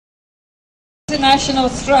international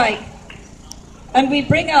strike, and we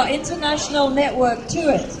bring our international network to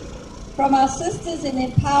it, from our sisters in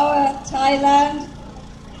Empower, Thailand,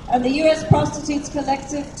 and the US Prostitutes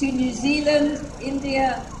Collective to New Zealand,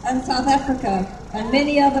 India, and South Africa, and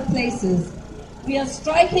many other places. We are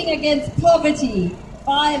striking against poverty,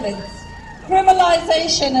 violence,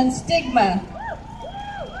 criminalization, and stigma.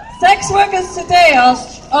 Sex workers today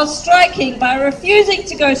are striking by refusing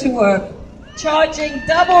to go to work, charging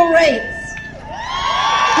double rates,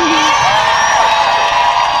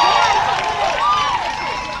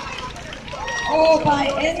 or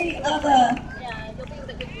by any other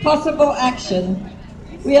possible action.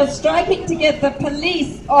 We are striking to get the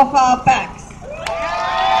police off our backs.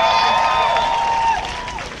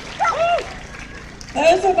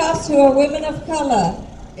 Those of us who are women of color,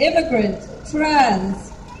 immigrant,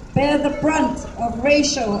 trans, bear the brunt of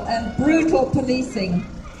racial and brutal policing.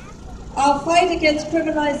 Our fight against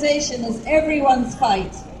criminalization is everyone's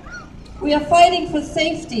fight. We are fighting for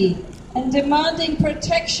safety and demanding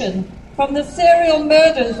protection from the serial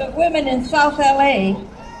murders of women in South LA,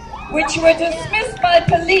 which were dismissed by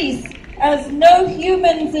police as no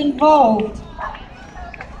humans involved,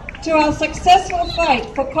 to our successful fight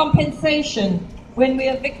for compensation when we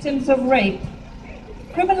are victims of rape.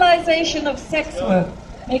 Criminalization of sex work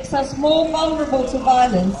makes us more vulnerable to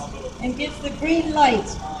violence and gives the green light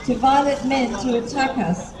to violent men to attack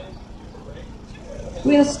us.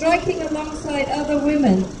 We are striking alongside other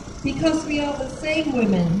women because we are the same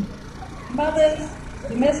women: mothers,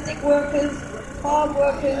 domestic workers, farm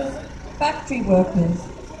workers, factory workers.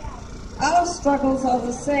 Our struggles are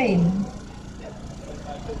the same.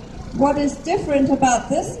 What is different about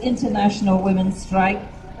this International Women's Strike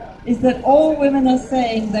is that all women are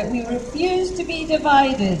saying that we refuse to be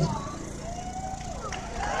divided.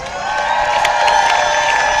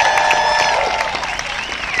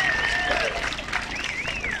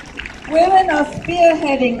 Women are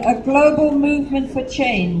spearheading a global movement for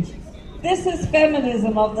change. This is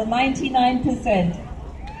feminism of the 99%.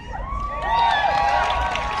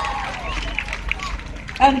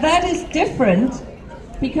 And that is different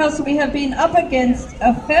because we have been up against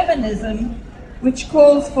a feminism which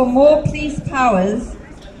calls for more police powers,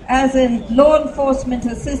 as in law enforcement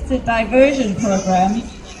assisted diversion programs.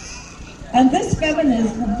 And this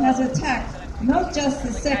feminism has attacked not just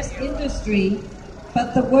the sex industry,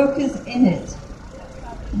 but the workers in it.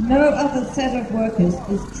 No other set of workers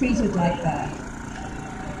is treated like that.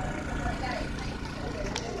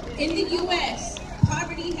 In the U.S.,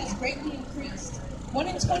 poverty has greatly increased. 1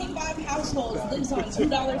 in 25 households lives on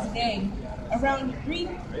 $2 a day. Around 3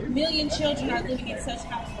 million children are living in such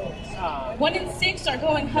households. 1 in 6 are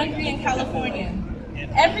going hungry in California.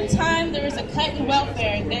 Every time there is a cut in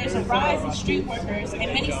welfare, there is a rise in street workers,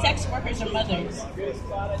 and many sex workers are mothers.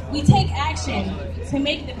 We take action to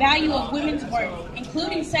make the value of women's work,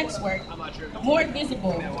 including sex work, more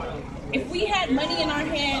visible. If we had money in our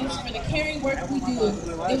hands for the caring work we do,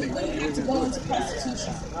 then we wouldn't have to go into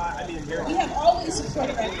prostitution. We have always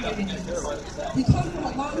supported our communities. We come from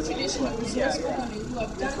a long tradition of resourceful women who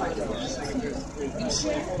have done what is needed to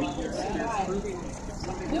ensure people survive.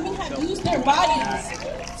 Women have used their bodies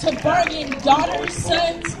to bargain daughters,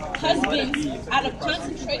 sons, husbands out of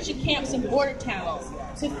concentration camps and border towns,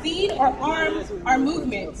 to feed or arm our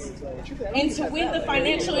movements, and to win the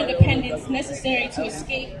financial independence necessary to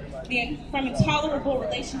escape from intolerable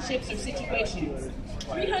relationships or situations.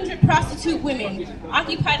 300 prostitute women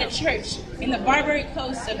occupied a church in the Barbary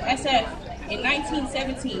Coast of SF in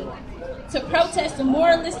 1917 to protest a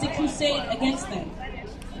moralistic crusade against them.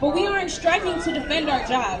 But we aren't striking to defend our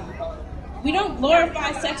job. We don't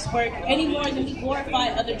glorify sex work any more than we glorify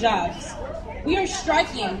other jobs. We are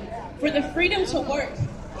striking for the freedom to work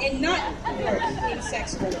and not work in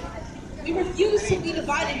sex work. We refuse to be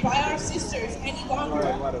divided by our sisters any longer.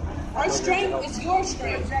 Our strength is your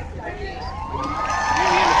strength.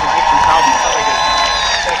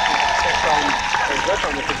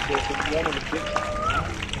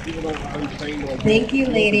 Thank you,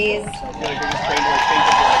 ladies.